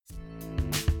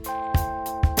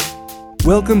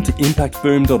Welcome to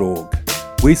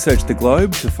impactboom.org. We search the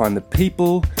globe to find the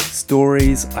people,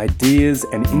 stories, ideas,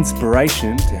 and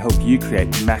inspiration to help you create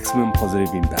maximum positive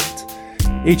impact.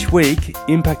 Each week,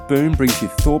 Impact Boom brings you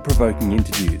thought-provoking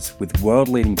interviews with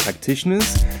world-leading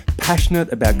practitioners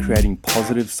passionate about creating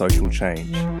positive social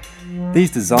change.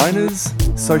 These designers,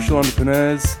 social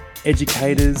entrepreneurs,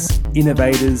 educators,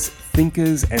 innovators,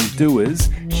 thinkers and doers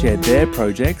share their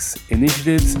projects,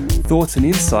 initiatives, thoughts and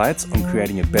insights on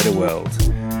creating a better world.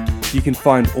 You can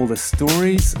find all the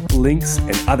stories, links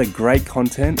and other great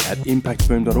content at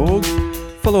impactboom.org.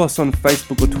 Follow us on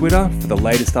Facebook or Twitter for the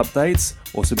latest updates,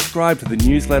 or subscribe to the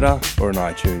newsletter or on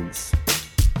iTunes.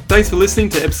 Thanks for listening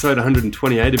to episode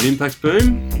 128 of Impact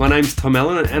Boom. My name's Tom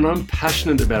Allen and I'm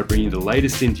passionate about bringing you the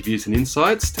latest interviews and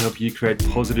insights to help you create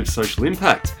positive social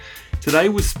impact. Today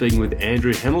we're speaking with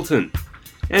Andrew Hamilton.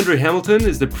 Andrew Hamilton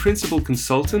is the Principal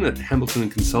Consultant at Hamilton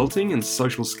Consulting and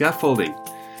Social Scaffolding.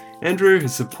 Andrew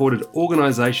has supported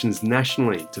organisations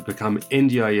nationally to become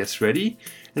NDIS ready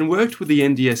and worked with the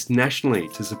NDS nationally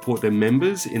to support their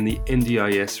members in the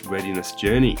NDIS readiness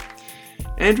journey.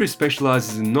 Andrew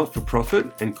specialises in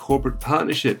not-for-profit and corporate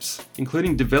partnerships,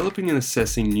 including developing and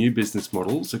assessing new business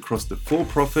models across the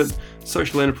for-profit,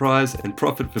 social enterprise and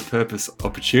profit-for-purpose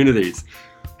opportunities.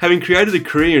 Having created a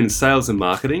career in sales and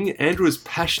marketing, Andrew is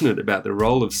passionate about the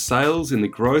role of sales in the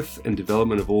growth and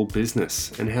development of all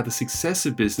business, and how the success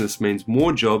of business means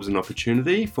more jobs and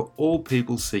opportunity for all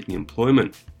people seeking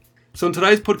employment. So in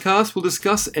today's podcast, we'll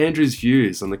discuss Andrew's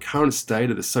views on the current state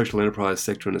of the social enterprise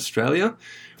sector in Australia.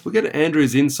 We'll get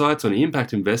Andrew's insights on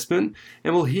impact investment,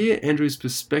 and we'll hear Andrew's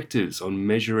perspectives on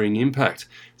measuring impact.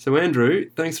 So Andrew,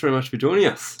 thanks very much for joining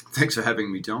us. Thanks for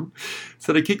having me, Tom.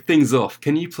 So to kick things off,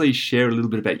 can you please share a little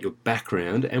bit about your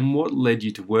background and what led you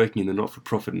to working in the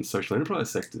not-for-profit and social enterprise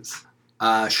sectors?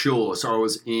 Sure. So I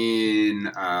was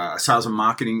in sales and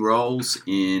marketing roles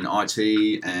in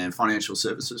IT and financial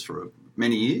services for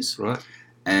many years. Right.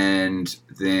 And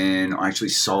then I actually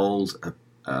sold a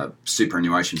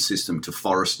superannuation system to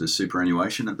Foresters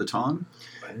Superannuation at the time.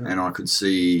 Wow. And I could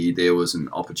see there was an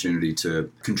opportunity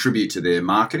to contribute to their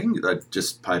marketing. They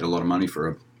just paid a lot of money for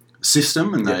a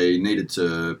system and they needed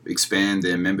to expand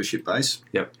their membership base.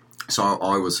 Yep. So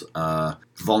I was a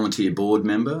volunteer board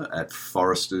member at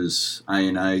Foresters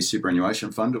A&A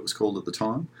Superannuation Fund, it was called at the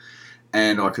time.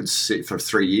 And I could see for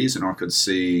 3 years, and I could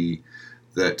see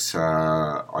that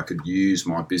I could use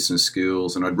my business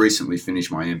skills. And I'd recently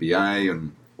finished my MBA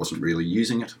and wasn't really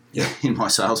using it in my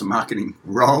sales and marketing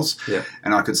roles. Yeah.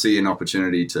 And I could see an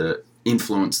opportunity to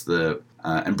influence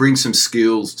and bring some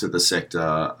skills to the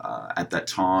sector at that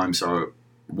time. So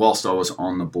whilst I was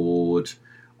on the board,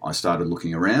 I started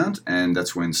looking around, and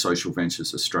that's when Social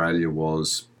Ventures Australia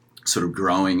was sort of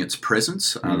growing its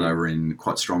presence. They were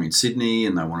quite strong in Sydney,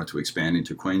 and they wanted to expand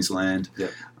into Queensland.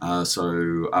 Yep.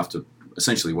 So after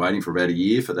essentially waiting for about a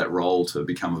year for that role to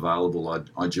become available,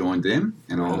 I joined them,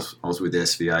 and I was with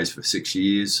SVAs for 6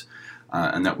 years,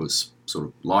 and that was sort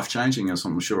of life-changing, as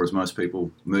I'm sure as most people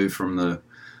move from the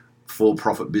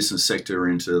for-profit business sector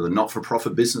into the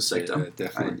not-for-profit business sector. Yeah,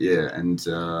 definitely.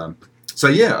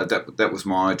 That was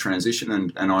my transition,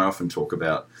 and I often talk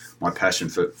about my passion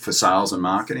for sales and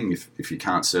marketing. If you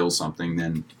can't sell something,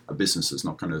 then a business is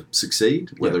not going to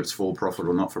succeed, whether it's for-profit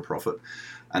or not-for-profit.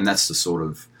 And that's the sort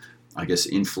of, I guess,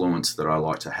 influence that I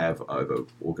like to have over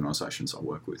organisations I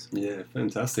work with. Yeah,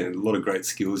 fantastic. A lot of great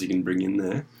skills you can bring in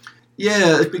there.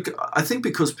 Yeah, I think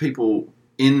because people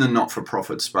in the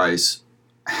not-for-profit space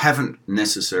haven't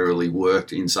necessarily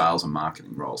worked in sales and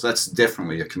marketing roles. That's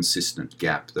definitely a consistent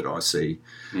gap that I see.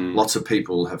 Lots of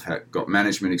people have got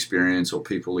management experience or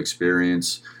people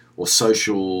experience or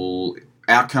social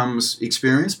outcomes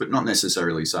experience, but not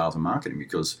necessarily sales and marketing,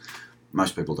 because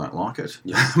most people don't like it.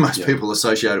 Yeah. Most people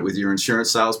associate it with your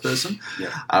insurance salesperson,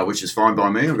 which is fine by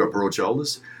me. I've got broad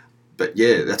shoulders. But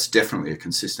yeah, that's definitely a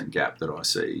consistent gap that I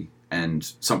see,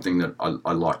 and something that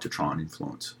I like to try and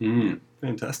influence.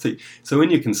 Fantastic. So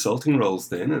in your consulting roles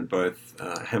then at both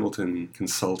Hamilton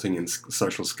Consulting and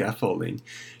Social Scaffolding,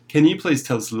 can you please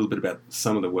tell us a little bit about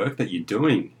some of the work that you're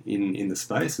doing in the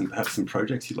space, and perhaps some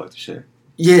projects you'd like to share?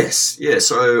 Yes.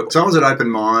 So I was at Open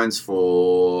Minds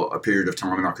for a period of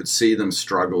time, and I could see them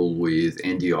struggle with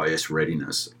NDIS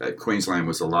readiness. Queensland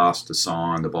was the last to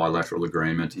sign the bilateral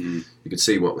agreement. You could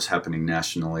see what was happening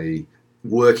nationally.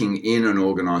 Working in an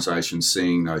organisation,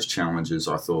 seeing those challenges,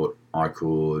 I thought I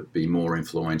could be more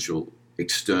influential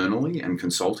externally and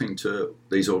consulting to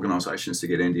these organisations to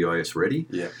get NDIS ready.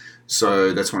 Yeah.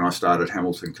 So that's when I started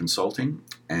Hamilton Consulting,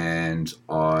 and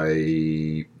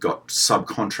I got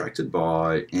subcontracted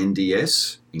by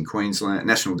NDS in Queensland,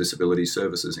 National Disability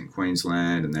Services in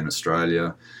Queensland, and then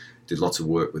Australia, did lots of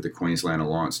work with the Queensland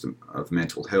Alliance of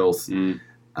Mental Health, and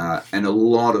a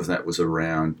lot of that was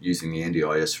around using the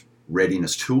NDIS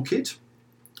Readiness Toolkit,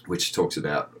 which talks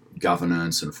about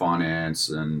governance and finance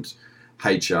and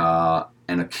HR,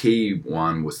 and a key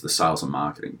one was the sales and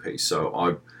marketing piece.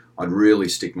 So I'd really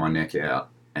stick my neck out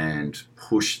and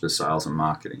push the sales and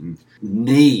marketing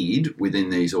need within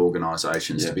these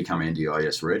organisations to become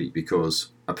NDIS ready,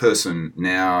 because a person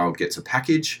now gets a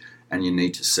package and you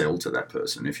need to sell to that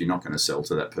person. If you're not going to sell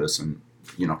to that person,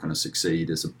 you're not going to succeed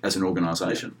as an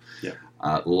organisation.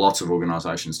 Lots of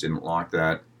organisations didn't like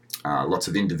that. Lots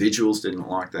of individuals didn't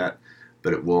like that,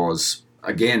 but it was,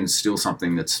 again, still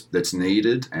something that's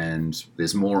needed, and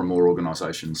there's more and more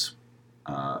organisations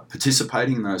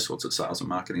participating in those sorts of sales and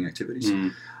marketing activities.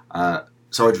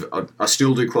 So I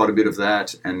still do quite a bit of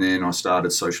that, and then I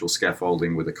started social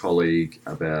scaffolding with a colleague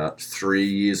about 3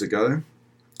 years ago,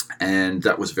 and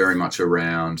that was very much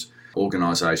around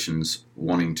organisations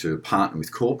wanting to partner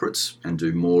with corporates and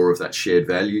do more of that shared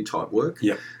value type work.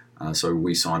 So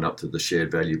we signed up to the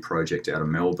Shared Value Project out of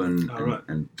Melbourne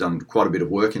and done quite a bit of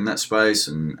work in that space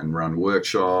and run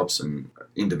workshops and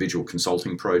individual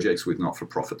consulting projects with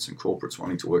not-for-profits and corporates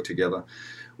wanting to work together.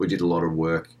 We did a lot of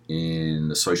work in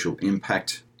the social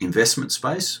impact investment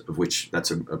space, of which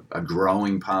that's a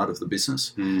growing part of the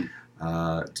business.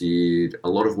 Did a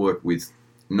lot of work with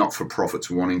not-for-profits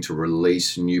wanting to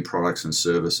release new products and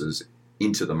services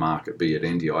into the market, be it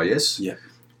NDIS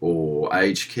or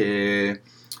aged care,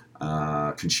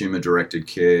 consumer-directed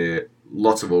care,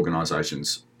 lots of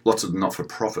organisations, lots of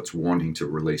not-for-profits wanting to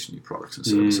release new products and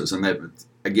services. And that,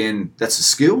 again, that's a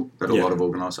skill that a lot of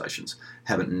organisations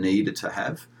haven't needed to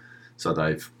have. So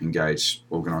they've engaged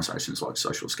organisations like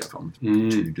Social Scaffolding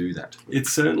to do that.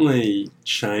 It's certainly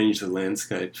changed the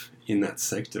landscape in that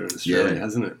sector in Australia,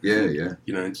 hasn't it? Yeah.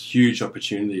 You know, it's huge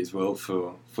opportunity as well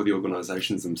for the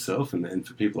organisations themselves and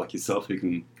for people like yourself who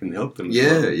can help them.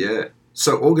 Yeah.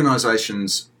 So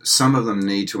organisations, some of them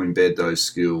need to embed those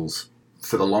skills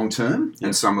for the long term,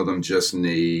 and some of them just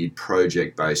need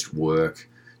project-based work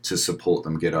to support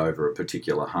them get over a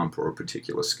particular hump or a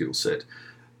particular skill set.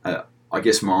 I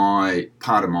guess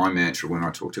part of my mantra when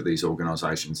I talk to these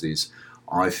organisations is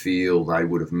I feel they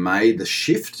would have made the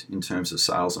shift in terms of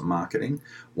sales and marketing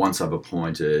once I've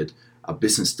appointed a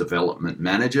business development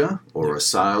manager or a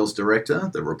sales director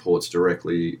that reports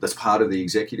directly, that's part of the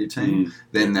executive team.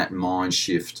 Then that mind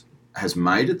shift has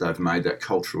made it. They've made that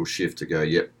cultural shift to go,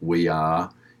 we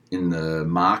are in the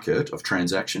market of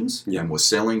transactions and we're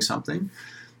selling something.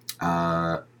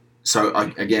 So I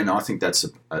think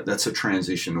that's a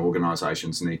transition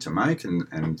organisations need to make,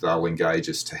 and they'll engage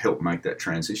us to help make that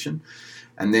transition.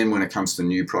 And then when it comes to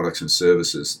new products and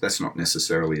services, that's not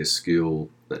necessarily a skill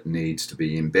that needs to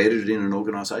be embedded in an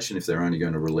organisation if they're only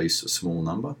going to release a small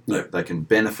number. They can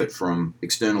benefit from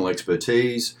external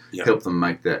expertise, help them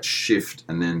make that shift,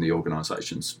 and then the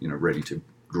organisation's ready to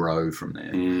grow from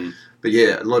there. But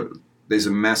there's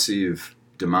a massive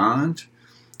demand.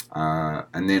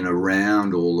 And then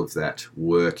around all of that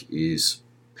work is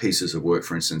pieces of work,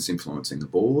 for instance, influencing the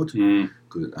board,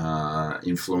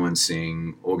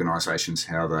 influencing organisations,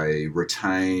 how they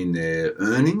retain their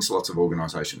earnings. Lots of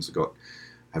organisations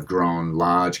have grown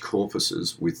large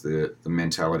corpuses with the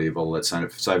mentality of, let's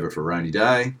save it for a rainy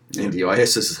day.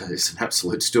 NDIS is an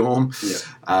absolute storm.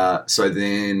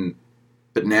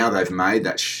 But now they've made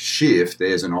that shift,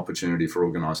 there's an opportunity for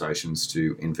organisations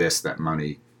to invest that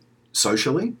money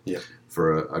socially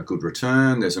for a good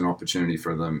return. There's an opportunity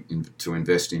for them to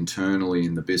invest internally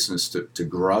in the business to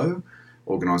grow.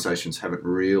 Organisations haven't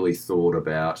really thought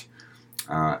about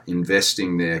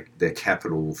investing their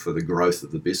capital for the growth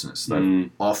of the business.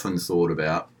 They've often thought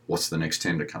about what's the next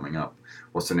tender coming up,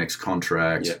 what's the next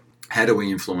contract, how do we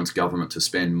influence government to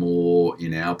spend more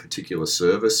in our particular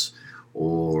service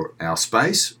or our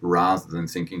space, rather than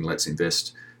thinking let's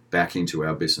invest back into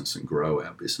our business and grow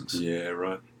our business.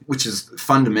 Which is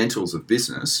fundamentals of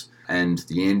business, and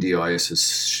the NDIS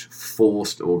has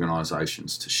forced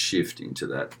organisations to shift into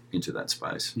that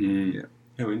space.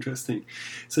 How interesting.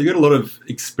 So you've got a lot of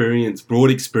broad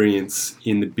experience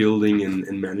in the building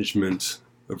and management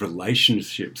of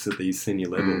relationships at these senior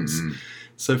levels.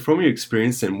 So from your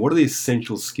experience then, what are the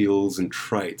essential skills and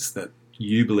traits that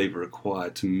you believe are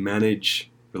required to manage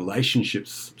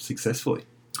relationships successfully?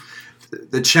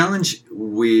 The challenge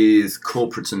with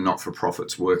corporates and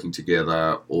not-for-profits working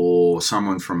together, or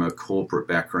someone from a corporate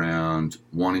background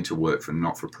wanting to work for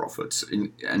not-for-profits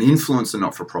and influence the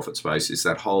not-for-profit space, is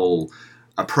that whole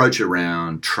approach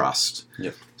around trust.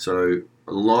 So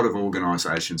a lot of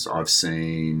organisations I've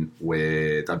seen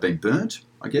where they've been burnt,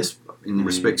 I guess, in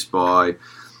respects by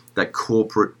that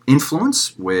corporate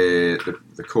influence where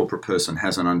the corporate person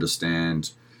hasn't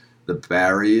understand the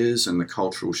barriers and the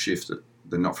cultural shift that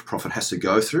the not-for-profit has to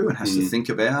go through and has to think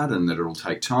about, and that it'll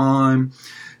take time.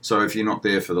 So if you're not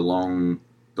there for the long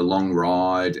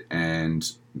ride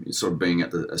and sort of being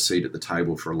at a seat at the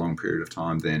table for a long period of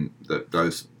time, then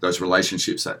those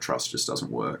relationships, that trust just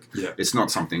doesn't work. Yeah. It's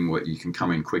not something where you can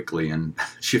come in quickly and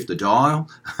shift the dial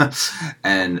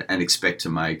and expect to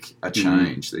make a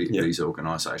change. These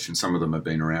organisations, some of them have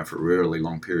been around for a really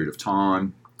long period of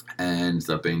time, and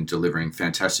they've been delivering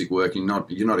fantastic work. You're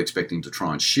not expecting to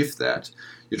try and shift that.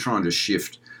 You're trying to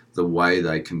shift the way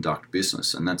they conduct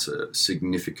business, and that's a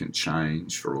significant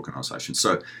change for organisations.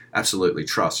 So absolutely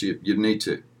trust. You need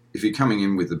to, if you're coming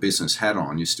in with the business hat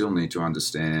on, you still need to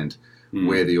understand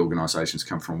where the organisations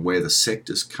come from, where the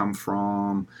sectors come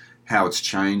from, how it's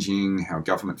changing, how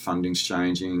government funding's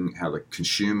changing, how the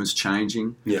consumer's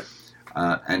changing. Yeah.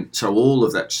 And so all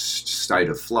of that state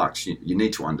of flux, you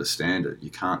need to understand it. You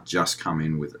can't just come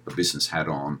in with a business hat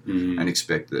on and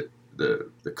expect that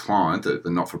the client, the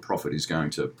not-for-profit, is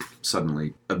going to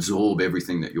suddenly absorb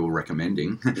everything that you're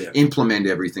recommending, implement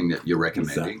everything that you're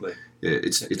recommending. Exactly. Yeah,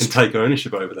 it's and take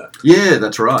ownership over that. Yeah,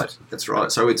 that's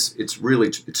right. So it's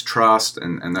really trust,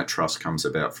 and that trust comes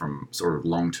about from sort of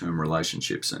long-term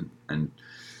relationships and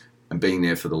being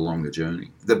there for the longer journey.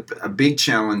 A big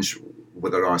challenge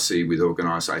that I see with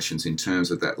organisations in terms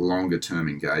of that longer-term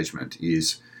engagement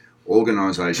is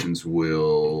organisations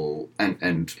will,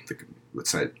 let's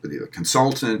say the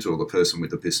consultant or the person with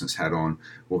the business hat on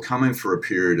will come in for a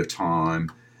period of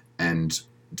time and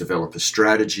develop a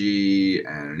strategy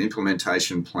and an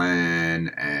implementation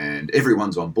plan, and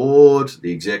everyone's on board,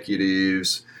 the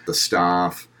executives, the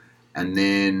staff, and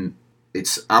then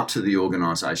it's up to the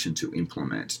organisation to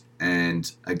implement.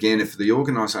 And again, if the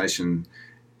organisation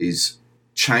is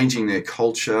changing their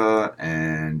culture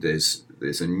and there's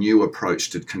a new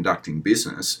approach to conducting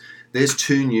business, there's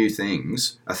two new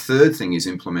things. A third thing is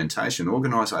implementation.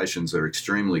 Organisations are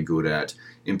extremely good at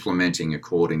implementing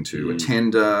according to a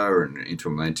tender and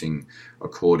implementing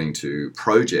according to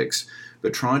projects,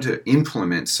 but trying to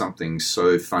implement something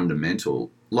so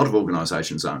fundamental, a lot of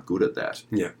organisations aren't good at that.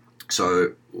 Yeah.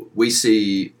 So we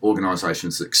see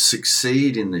organisations that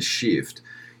succeed in the shift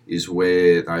is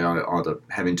where they either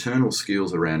have internal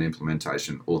skills around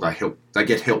implementation or they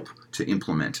get help to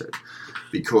implement it.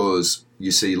 Because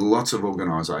you see lots of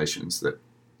organisations that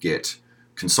get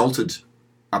consulted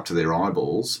up to their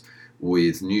eyeballs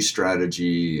with new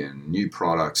strategy and new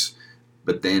products,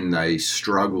 but then they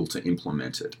struggle to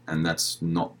implement it, and that's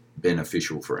not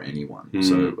beneficial for anyone.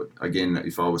 So again,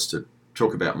 if I was to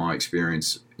talk about my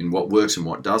experience in what works and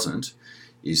what doesn't,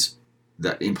 is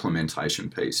that implementation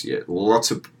piece. Yeah, lots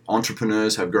of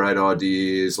entrepreneurs have great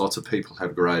ideas, lots of people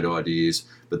have great ideas,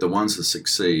 but the ones that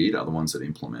succeed are the ones that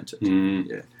implement it.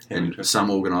 Yeah. And some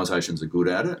organisations are good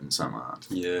at it and some aren't.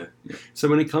 Yeah. So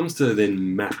when it comes to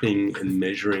then mapping and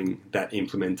measuring that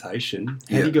implementation,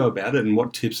 how do you go about it, and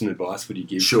what tips and advice would you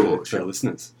give to our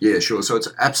listeners? Yeah, sure. So it's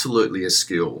absolutely a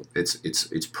skill.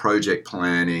 It's project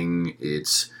planning,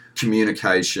 it's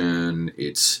communication,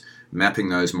 it's mapping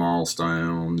those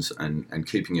milestones and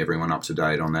keeping everyone up to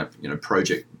date on that,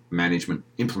 project management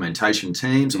implementation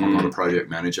teams. I'm not a project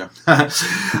manager,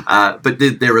 but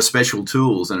there are special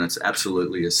tools, and it's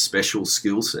absolutely a special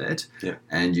skill set. Yeah.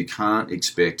 And you can't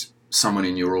expect someone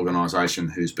in your organisation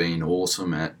who's been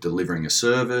awesome at delivering a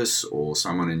service, or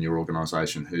someone in your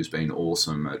organisation who's been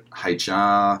awesome at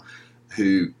HR,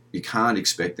 who you can't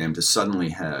expect them to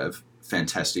suddenly have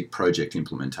fantastic project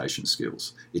implementation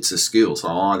skills. It's a skill. So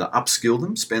I'll either upskill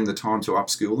them, spend the time to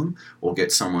upskill them, or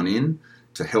get someone in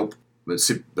to help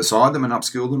sit beside them and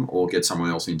upskill them, or get someone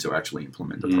else in to actually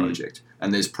implement the project.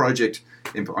 And there's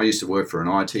I used to work for an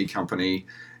IT company,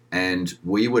 and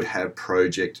we would have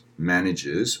project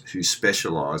managers who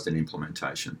specialised in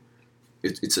implementation.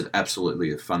 It's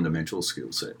absolutely a fundamental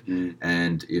skill set.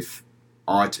 And if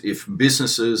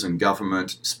businesses and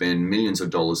government spend millions of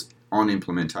dollars on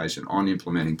implementation, on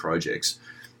implementing projects,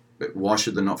 but why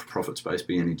should the not-for-profit space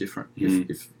be any different?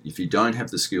 If you don't have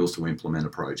the skills to implement a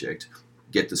project,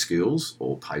 get the skills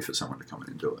or pay for someone to come in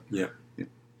and do it. Yeah.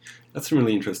 That's some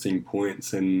really interesting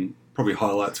points, and probably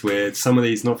highlights where some of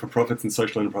these not-for-profits and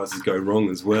social enterprises go wrong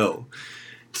as well.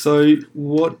 So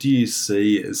what do you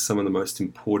see as some of the most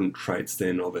important traits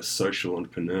then of a social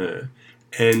entrepreneur?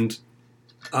 And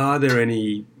are there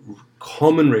any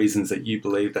common reasons that you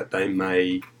believe that they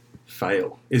may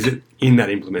fail? Is it in that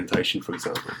implementation, for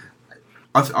example?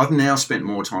 I've now spent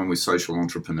more time with social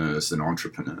entrepreneurs than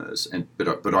entrepreneurs,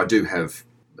 but I do have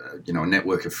a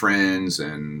network of friends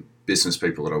and business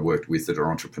people that I worked with that are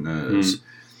entrepreneurs.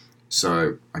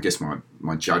 So I guess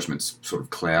my judgment's sort of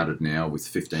clouded now with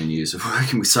 15 years of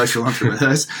working with social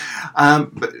entrepreneurs.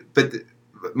 But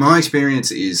my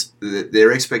experience is that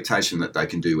their expectation that they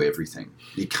can do everything.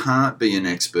 You can't be an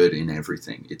expert in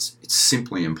everything. It's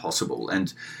simply impossible.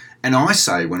 And I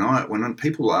say, when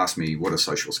people ask me what does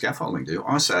social scaffolding do,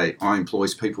 I say I employ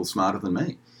people smarter than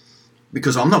me.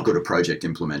 Because I'm not good at project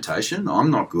implementation.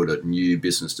 I'm not good at new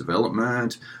business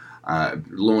development,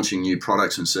 launching new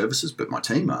products and services, but my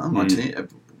team are.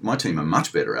 My team are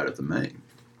much better at it than me.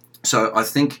 So I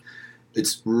think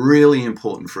it's really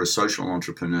important for a social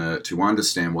entrepreneur to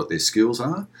understand what their skills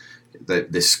are.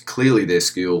 Clearly their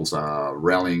skills are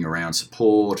rallying around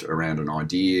support, around an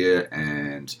idea,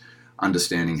 and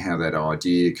understanding how that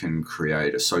idea can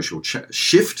create a social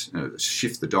shift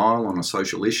the dial on a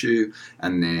social issue,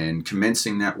 and then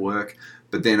commencing that work.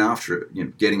 But then after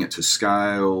getting it to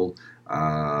scale,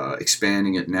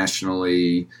 expanding it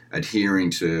nationally,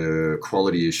 adhering to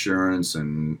quality assurance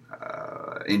and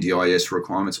NDIS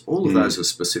requirements, all of those are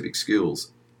specific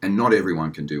skills, and not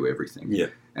everyone can do everything. Yeah.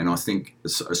 And I think a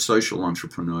social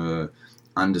entrepreneur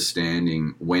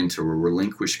understanding when to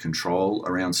relinquish control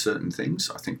around certain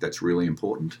things, I think that's really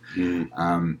important.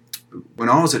 When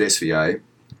I was at SVA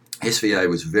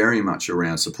was very much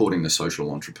around supporting the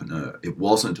social entrepreneur. It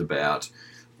wasn't about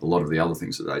a lot of the other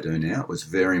things that they do now. It was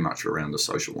very much around the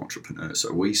social entrepreneur.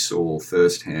 So we saw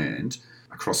firsthand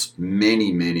across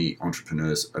many, many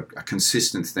entrepreneurs a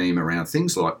consistent theme around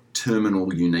things like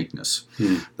terminal uniqueness.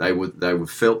 They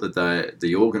felt that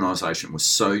the organisation was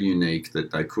so unique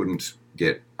that they couldn't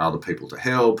get other people to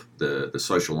help. The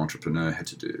social entrepreneur had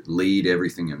to lead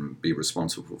everything and be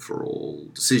responsible for all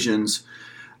decisions.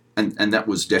 And that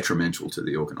was detrimental to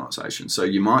the organisation. So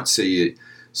you might see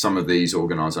some of these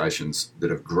organisations that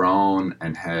have grown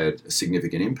and had a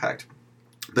significant impact.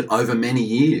 But over many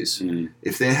years,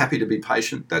 if they're happy to be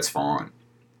patient, that's fine.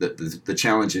 The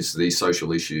challenge is these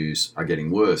social issues are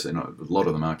getting worse, and a lot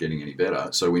of them aren't getting any better.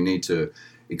 So we need to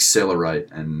accelerate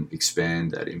and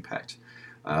expand that impact.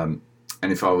 And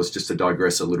if I was just to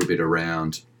digress a little bit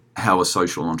around how a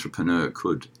social entrepreneur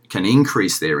can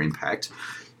increase their impact,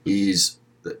 is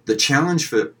the challenge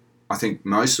for, I think,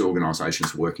 most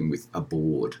organisations working with a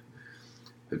board.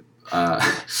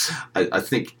 I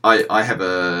think I have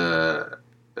a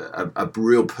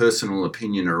real personal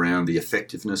opinion around the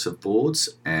effectiveness of boards,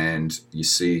 and you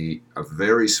see a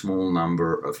very small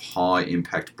number of high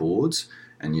impact boards,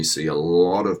 and you see a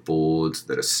lot of boards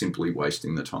that are simply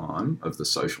wasting the time of the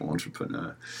social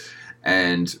entrepreneur.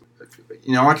 And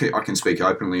I can speak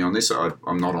openly on this.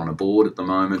 I'm not on a board at the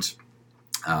moment.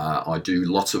 I do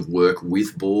lots of work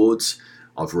with boards.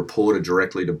 I've reported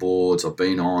directly to boards. I've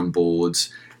been on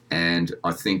boards, and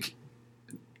I think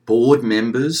board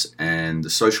members and the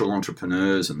social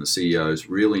entrepreneurs and the CEOs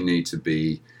really need to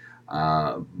be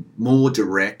more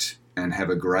direct and have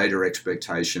a greater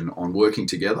expectation on working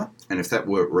together. And if that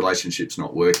relationship's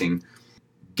not working,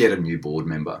 get a new board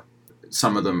member.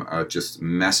 Some of them are just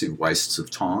massive wastes of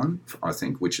time, I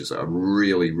think, which is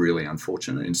really, really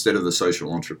unfortunate. Instead of the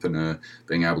social entrepreneur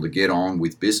being able to get on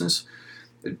with business,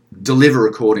 deliver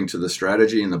according to the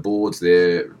strategy, and the boards,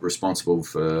 they're responsible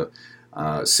for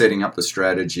setting up the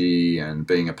strategy and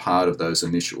being a part of those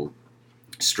initial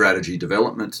strategy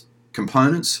development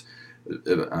components,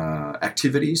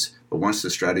 activities. But once the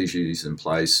strategy is in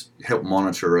place, help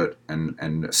monitor it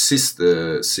and assist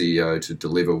the CEO to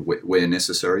deliver where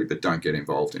necessary, but don't get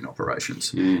involved in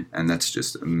operations. And that's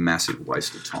just a massive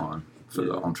waste of time for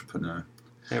the entrepreneur.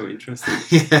 How interesting.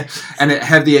 Yeah, and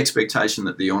have the expectation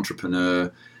that the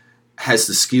entrepreneur has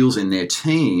the skills in their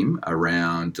team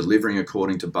around delivering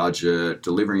according to budget,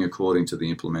 delivering according to the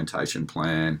implementation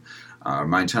plan,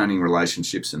 maintaining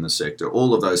relationships in the sector,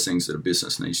 all of those things that a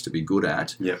business needs to be good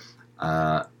at. Yep.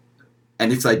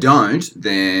 And if they don't,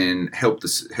 then help the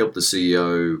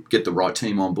CEO get the right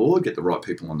team on board, get the right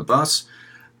people on the bus,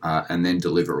 and then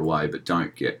deliver away. But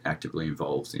don't get actively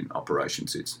involved in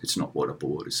operations. It's not what a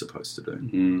board is supposed to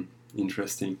do.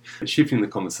 Interesting. Shifting the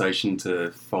conversation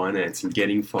to finance and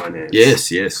getting finance.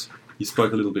 Yes. You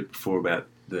spoke a little bit before about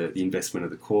the investment of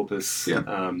the corpus. Yeah.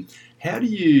 How do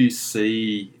you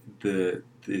see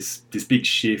this big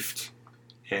shift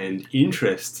and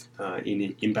interest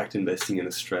in impact investing in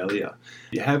Australia?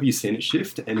 How have you seen it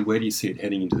shift, and where do you see it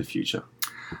heading into the future?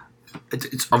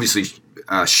 It's obviously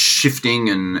shifting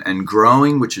and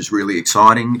growing, which is really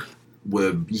exciting.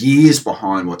 were years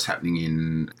behind what's happening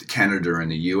in Canada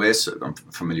and the US. I'm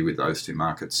familiar with those two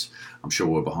markets. I'm sure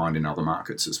we're behind in other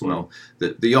markets as well.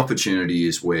 The opportunity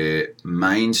is where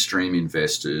mainstream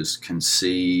investors can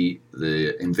see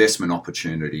the investment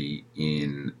opportunity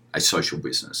in a social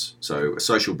business. So a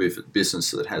social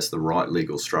business that has the right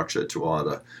legal structure to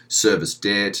either service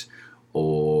debt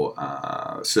or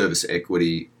service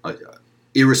equity.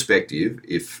 Irrespective,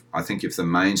 if the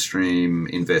mainstream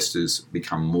investors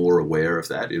become more aware of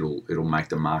that, it'll make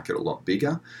the market a lot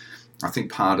bigger. I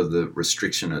think part of the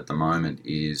restriction at the moment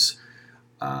is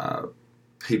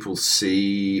people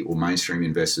see, or mainstream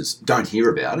investors don't hear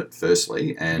about it,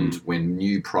 firstly, and when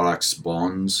new products,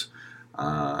 bonds,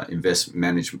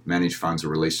 managed funds are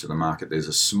released to the market, there's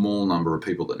a small number of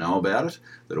people that know about it,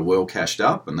 that are well cashed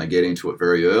up, and they get into it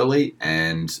very early,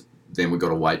 and then we've got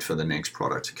to wait for the next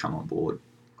product to come on board.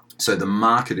 So the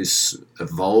market is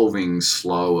evolving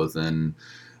slower than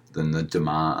the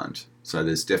demand. So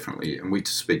there's definitely, and we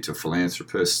speak to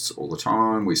philanthropists all the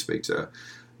time, we speak to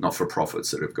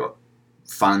not-for-profits that have got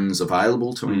funds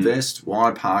available to invest.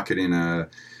 Why park it in a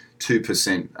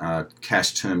 2%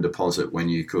 cash term deposit when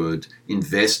you could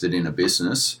invest it in a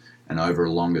business and over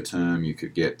a longer term you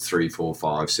could get 3, 4,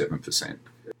 5, 7%?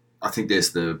 I think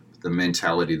there's the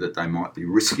mentality that they might be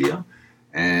riskier,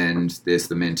 and there's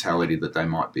the mentality that they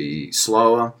might be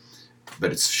slower,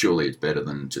 but surely it's better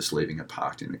than just leaving it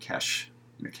parked in a cash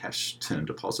term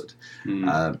deposit.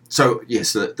 So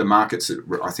yes, the market's,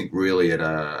 I think, really at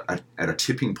a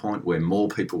tipping point where more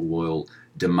people will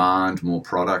demand more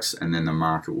products, and then the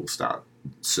market will start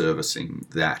servicing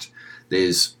that.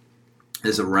 There's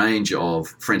a range of,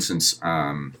 for instance,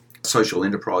 social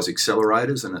enterprise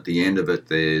accelerators, and at the end of it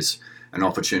there's an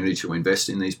opportunity to invest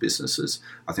in these businesses.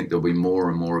 I think there'll be more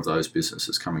and more of those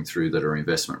businesses coming through that are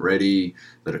investment ready,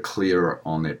 that are clear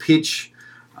on their pitch,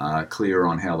 clear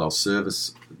on how they'll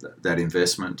service that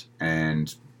investment,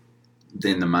 and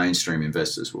then the mainstream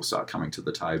investors will start coming to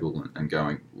the table and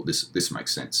going, well, this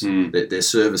makes sense. They're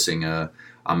servicing a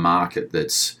market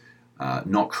that's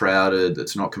not crowded,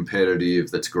 that's not competitive,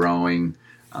 that's growing.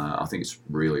 I think it's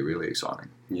really, really exciting.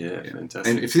 Yeah, fantastic.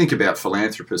 And if you think about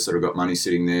philanthropists that have got money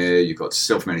sitting there, you've got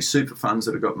self-managed super funds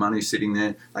that have got money sitting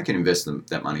there, they can invest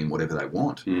that money in whatever they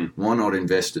want. Why not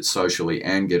invest it socially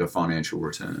and get a financial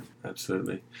return?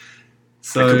 Absolutely.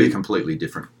 So it could be a completely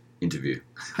different interview.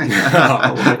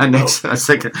 A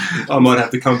second. I might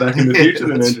have to come back in the future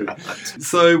then, Andrew. Right.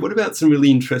 So what about some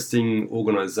really interesting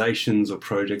organisations or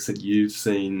projects that you've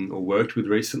seen or worked with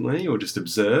recently or just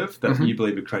observed that you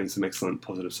believe are creating some excellent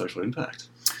positive social impact?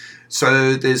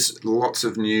 So there's lots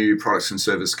of new products and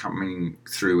services coming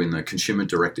through in the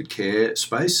consumer-directed care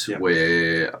space,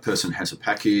 where a person has a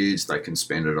package, they can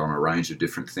spend it on a range of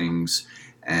different things,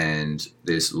 and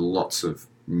there's lots of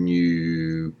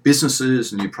new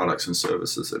businesses, new products and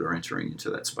services that are entering into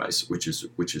that space, which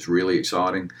is really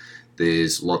exciting.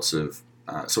 There's lots of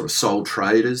sort of sole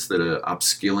traders that are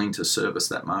upskilling to service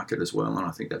that market as well, and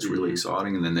I think that's really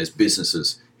exciting. And then there's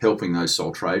businesses helping those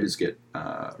sole traders get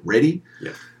ready.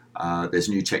 There's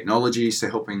new technologies to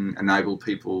helping enable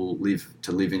people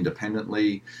to live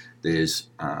independently. There's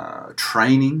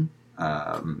training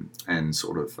and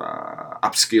sort of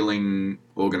upskilling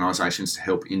organisations to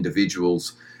help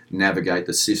individuals navigate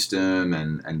the system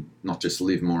and not just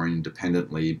live more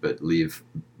independently, but live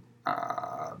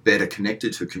better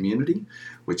connected to community,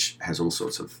 which has all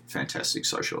sorts of fantastic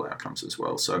social outcomes as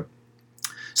well. So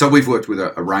we've worked with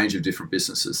a range of different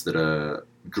businesses that are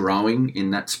growing in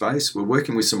that space. We're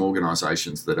working with some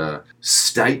organisations that are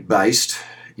state-based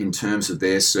in terms of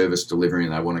their service delivery,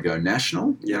 and they want to go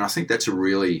national. And I think that's a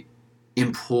really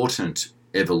important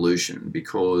evolution,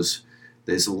 because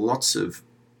there's lots of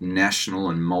national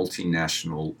and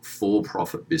multinational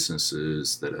for-profit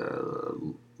businesses that are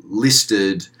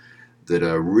listed, that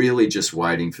are really just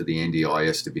waiting for the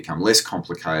NDIS to become less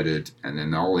complicated, and then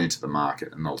they'll enter the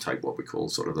market and they'll take what we call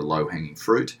sort of the low-hanging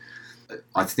fruit.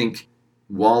 I think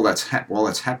while that's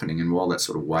happening and while that's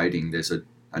sort of waiting, there's a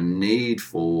need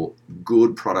for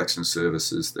good products and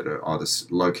services that are either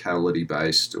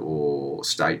locality-based or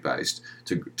state-based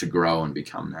to grow and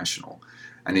become national.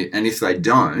 And if they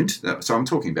don't, so I'm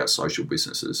talking about social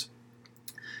businesses,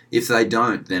 if they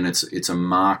don't, then it's a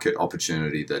market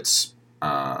opportunity that's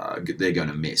they're going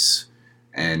to miss.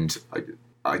 And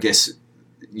I guess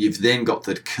you've then got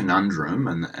the conundrum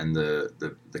and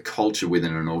the culture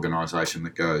within an organisation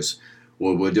that goes,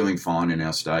 well, we're doing fine in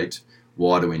our state,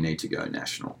 why do we need to go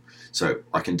national? So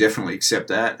I can definitely accept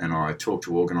that, and I talk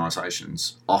to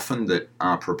organisations often that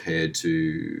are prepared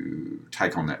to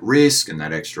take on that risk and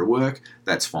that extra work.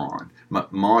 That's fine.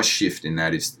 My shift in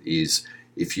that is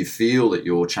if you feel that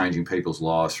you're changing people's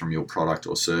lives from your product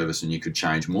or service and you could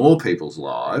change more people's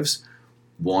lives,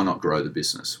 why not grow the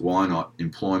business? Why not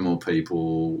employ more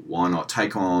people? Why not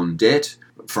take on debt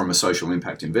from a social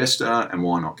impact investor? And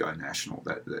why not go national?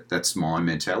 That's my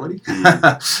mentality,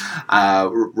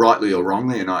 rightly or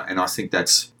wrongly. And I think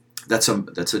that's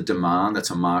a demand, that's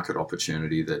a market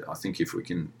opportunity that I think if we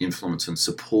can influence and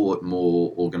support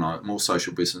more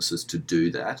social businesses to do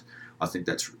that, I think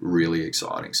that's really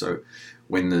exciting. So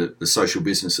when the social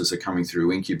businesses are coming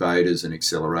through incubators and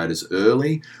accelerators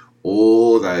early,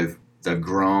 or they've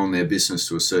grown their business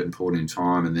to a certain point in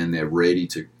time and then they're ready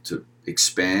to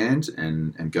expand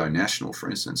and go national, for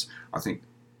instance, I think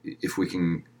if we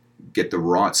can get the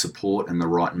right support and the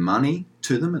right money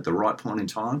to them at the right point in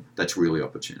time, that's really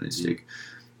opportunistic.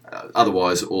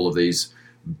 Otherwise, all of these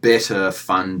better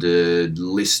funded,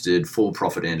 listed,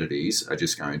 for-profit entities are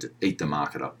just going to eat the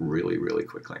market up really, really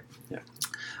quickly.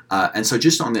 And so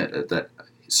just on that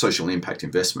social impact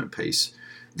investment piece,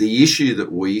 the issue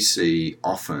that we see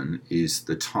often is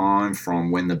the time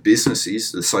from when the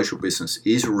social business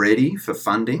is ready for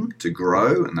funding to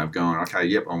grow, and they've gone, okay,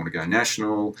 yep, I want to go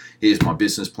national, here's my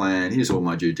business plan, here's all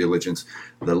my due diligence.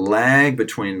 The lag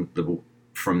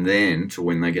from then to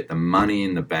when they get the money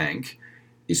in the bank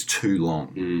is too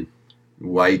long,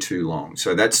 way too long.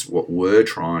 So that's what we're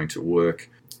trying to work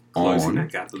closing on,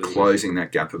 closing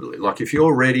that gap a little. Like if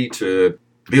you're ready to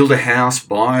build a house,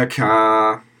 buy a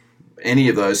car, any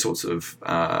of those sorts of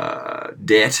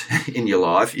debt in your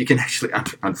life, you can actually,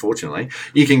 unfortunately,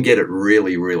 you can get it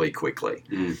really, really quickly.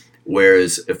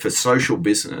 Whereas if a social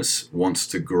business wants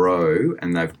to grow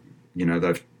and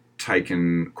they've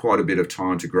taken quite a bit of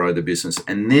time to grow the business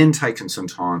and then taken some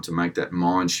time to make that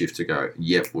mind shift to go,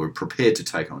 yep, we're prepared to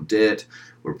take on debt,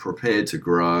 we're prepared to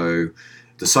grow.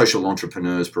 The social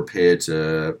entrepreneurs prepared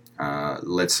to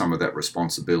let some of that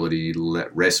responsibility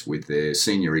rest with their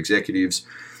senior executives.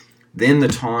 Then the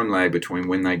time lag between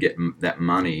when they get that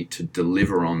money to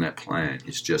deliver on that plan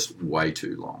is just way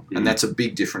too long. And that's a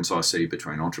big difference I see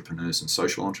between entrepreneurs and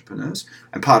social entrepreneurs.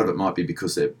 And part of it might be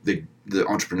because the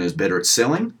entrepreneur's better at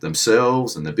selling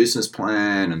themselves and the business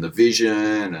plan and the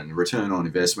vision and return on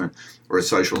investment, whereas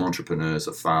social entrepreneurs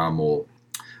are far more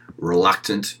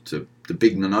reluctant to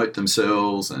big note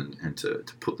themselves and to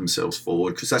put themselves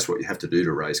forward, because that's what you have to do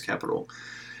to raise capital.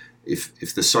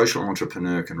 If the social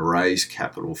entrepreneur can raise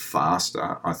capital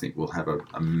faster, I think we'll have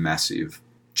a massive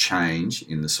change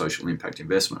in the social impact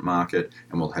investment market,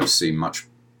 and we'll see much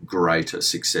greater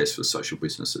success for social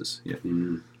businesses. Yeah.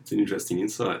 It's an interesting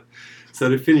insight. So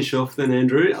to finish off then,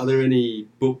 Andrew, are there any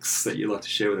books that you'd like to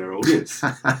share with our audience?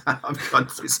 I've got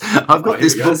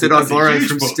this book that I borrowed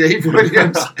from Steve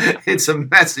Williams. It's a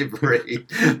massive read,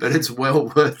 but it's well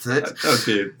worth it. That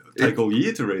would take all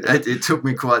year to read it. It took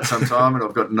me quite some time, and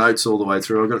I've got notes all the way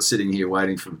through. I've got it sitting here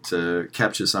waiting to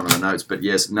capture some of the notes. But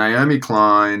yes, Naomi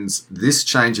Klein's This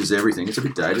Changes Everything. It's a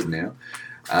bit dated now,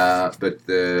 but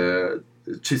the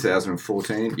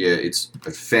 2014, it's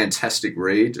a fantastic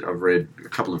read. I've read a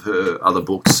couple of her other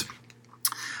books.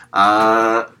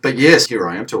 But yes, here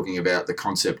I am talking about the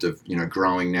concept of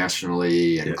growing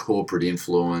nationally and corporate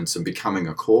influence and becoming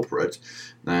a corporate.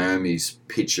 Naomi's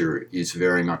picture is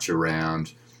very much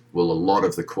around, well, a lot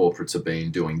of the corporates have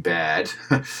been doing bad,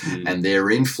 and their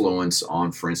influence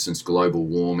on, for instance, global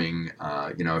warming.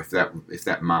 If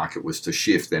that market was to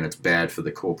shift, then it's bad for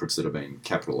the corporates that have been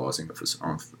capitalising it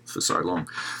for so long.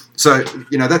 So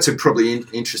that's a probably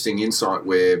interesting insight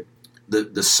where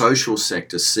the social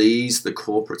sector sees the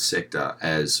corporate sector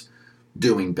as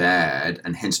doing bad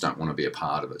and hence don't want to be a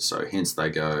part of it. So hence they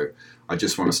go, I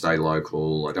just want to stay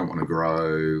local. I don't want to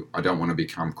grow. I don't want to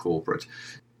become corporate.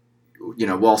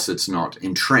 Whilst it's not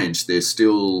entrenched, there's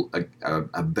still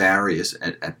a barriers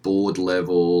at board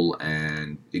level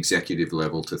and executive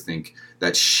level to think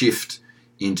that shift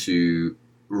into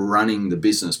running the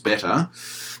business better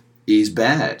is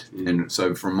bad. And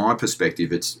so from my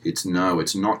perspective, it's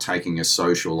not taking a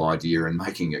social idea and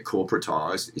making it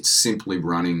corporatized. It's simply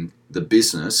running the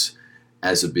business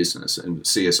as a business. And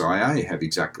CSIA have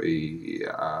exactly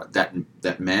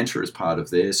that mantra as part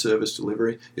of their service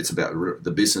delivery. It's about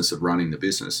the business of running the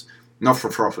business.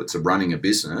 Not-for-profits are running a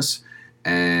business,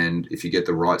 and if you get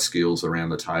the right skills around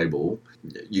the table,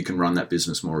 you can run that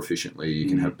business more efficiently, you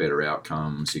can have better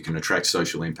outcomes, you can attract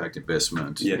social impact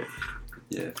investment.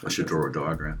 Yeah, I should draw a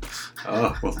diagram.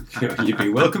 Oh, well, you'd be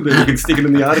welcome to. You can stick it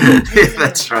in the article. Yeah,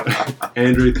 that's right.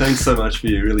 Andrew, thanks so much for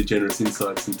your really generous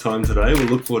insights and time today. We'll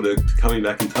look forward to coming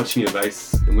back and touching your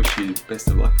base and wish you best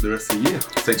of luck for the rest of the year.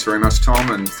 Thanks very much,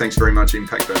 Tom, and thanks very much,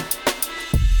 Impact Boom.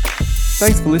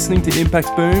 Thanks for listening to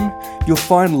Impact Boom. You'll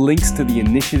find links to the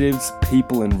initiatives,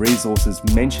 people and resources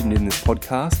mentioned in this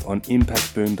podcast on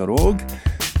impactboom.org.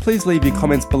 Please leave your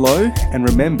comments below, and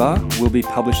remember, we'll be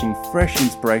publishing fresh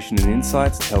inspiration and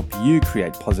insights to help you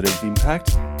create positive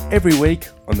impact every week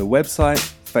on the website,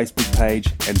 Facebook page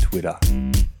and Twitter.